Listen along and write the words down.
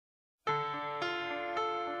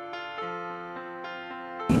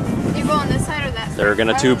go on this side or that side? They're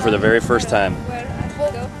gonna tube for the very first time.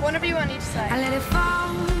 Well, whenever you on each side.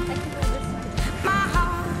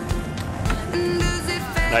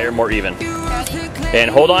 Now you're more even. And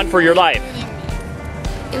hold on for your life.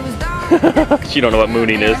 You don't know what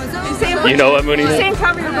mooning is. You know what mooning is? Saying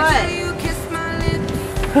cover your butt.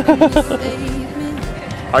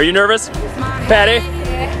 Are you nervous? Patty?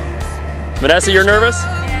 Vanessa, you're nervous?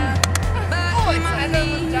 Yeah.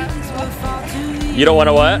 You don't want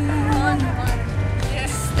to what?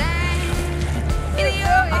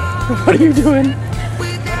 What are you doing?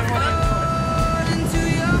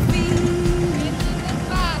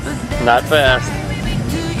 Not fast.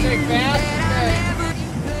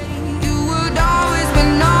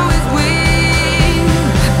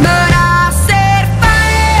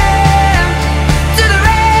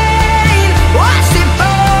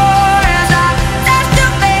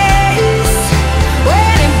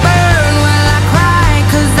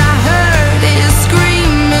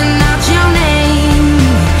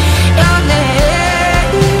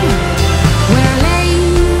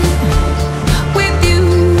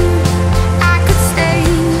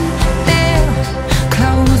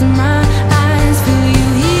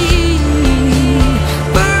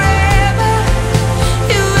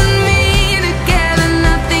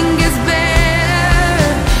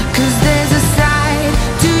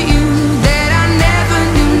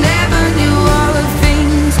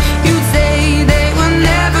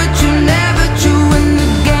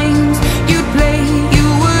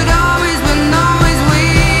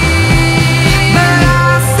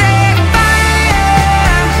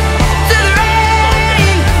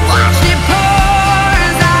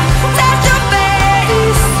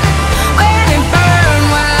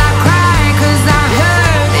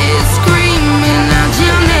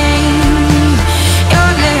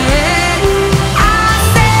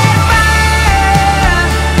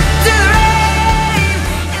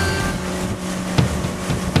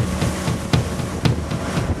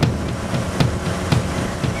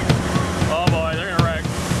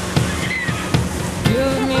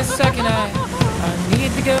 Second, I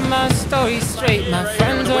need to get my story straight. My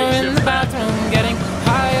friends are in the bathroom getting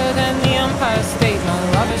higher than the Empire State.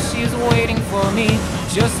 My lover, she's waiting for me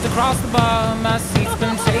just across the bar. My seat's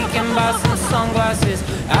been taken by some sunglasses,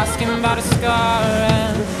 asking about a scar.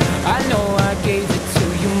 And I know I gave it to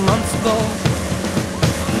you months ago.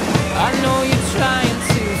 I know you're trying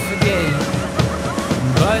to forget,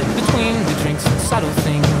 but between the drinks and subtle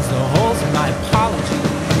things, the holes in my apologies,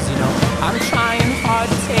 you know, I'm trying hard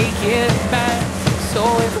to take it back. So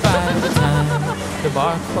if by the time the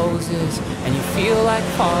bar closes and you feel like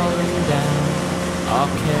falling down, I'll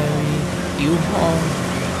carry you home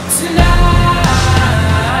tonight.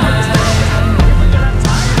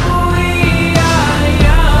 We are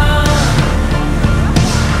young,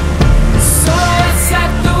 so let's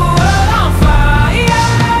set the world on fire.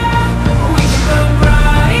 We can burn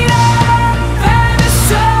brighter than the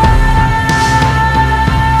sun.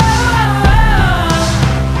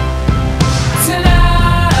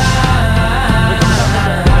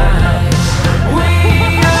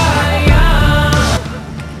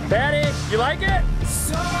 You like it?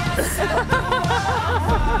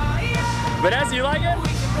 Vanessa, you like it?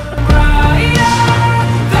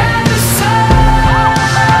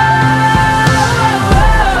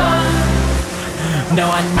 No,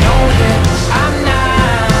 I know that I'm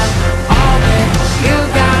not all that you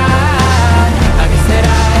got. Like I said,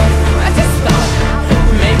 I just thought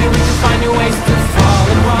maybe we could find new ways to fall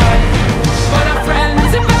apart. But our friends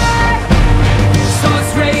are back, so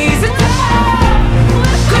let's raise it up.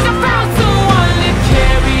 The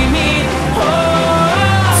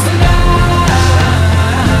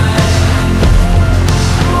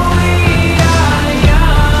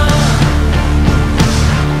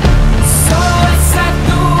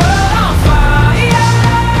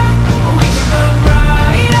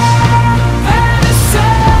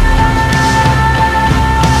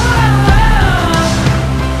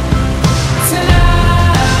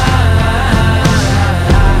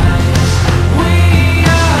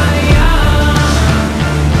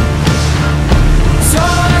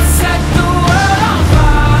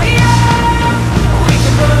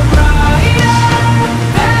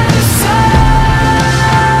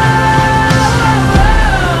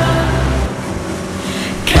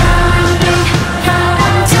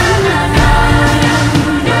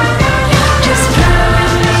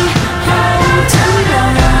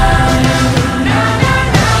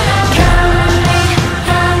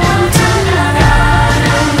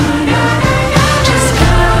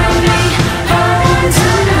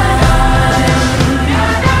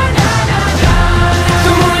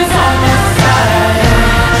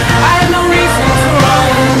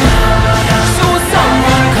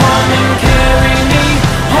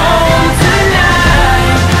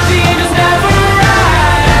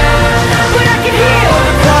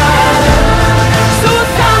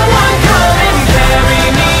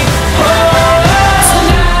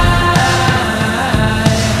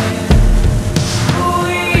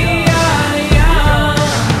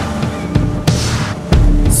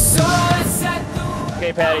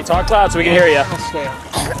Hey Patty, talk loud so we can hear you.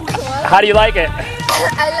 How do you like it?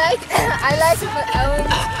 I like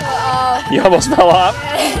it. You almost fell off?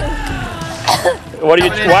 What are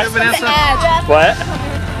you, what? What?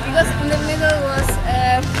 Because in the middle was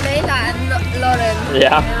Layla and Lauren.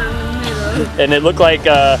 Yeah. And it looked like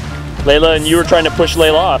Layla and you were trying to push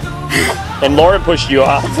Layla off. And Lauren pushed you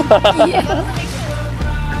off.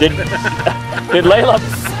 Did Layla,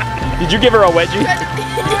 did you give her a wedgie?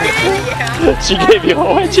 Yeah. She gave you a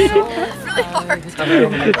wedgie? Really hard.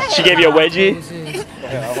 She gave you a wedgie?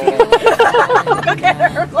 Look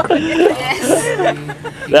at her. Yes.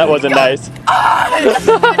 That wasn't nice. Me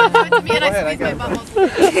and I squeezed my bubbles.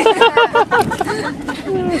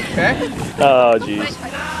 Okay. Oh, jeez.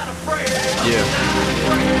 Yeah.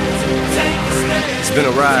 It's been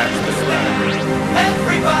a ride.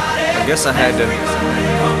 I guess I had to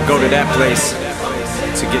go to that place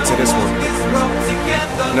to get to this one.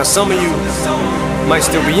 Now some of you might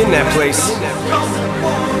still be in that place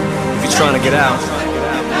if you're trying to get out.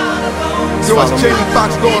 Yo, it's Jamie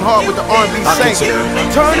Foxx going hard with the R&B Saint.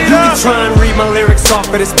 Turn it up! You can try and read my lyrics off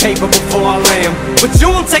of this paper before I lay them, but you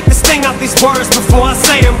won't take the sting out these words before I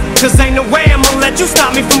say them. Cause ain't no way I'ma let you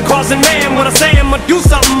stop me from causing man. When I say I'ma do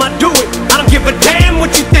something, I do it. I don't give a damn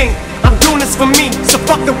what you think. I'm doing this for me, so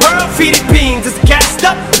fuck the world, feed it beans. It's gassed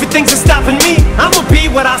up, everything's stopping me. I'ma be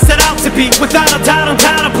what I set out to be, without a doubt,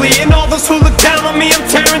 undoubtedly. And all those who look down on me, I'm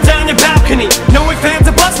tearing down your balcony. No ifs, ands,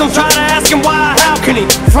 or buts, don't try to ask him why or how can he.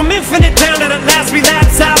 From infinite down to the last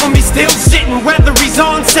relapse album, he's still shitting. Whether he's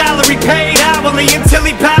on salary, paid hourly, until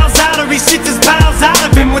he bows out or he shits his bowels out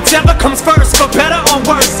of him. Whichever comes first, for better or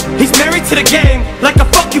worse. He's married to the game, like a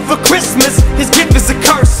fuck you for Christmas. His gift is a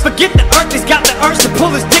curse. Forget the earth, he's got the urge to pull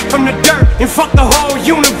his dick from the dirt and fuck the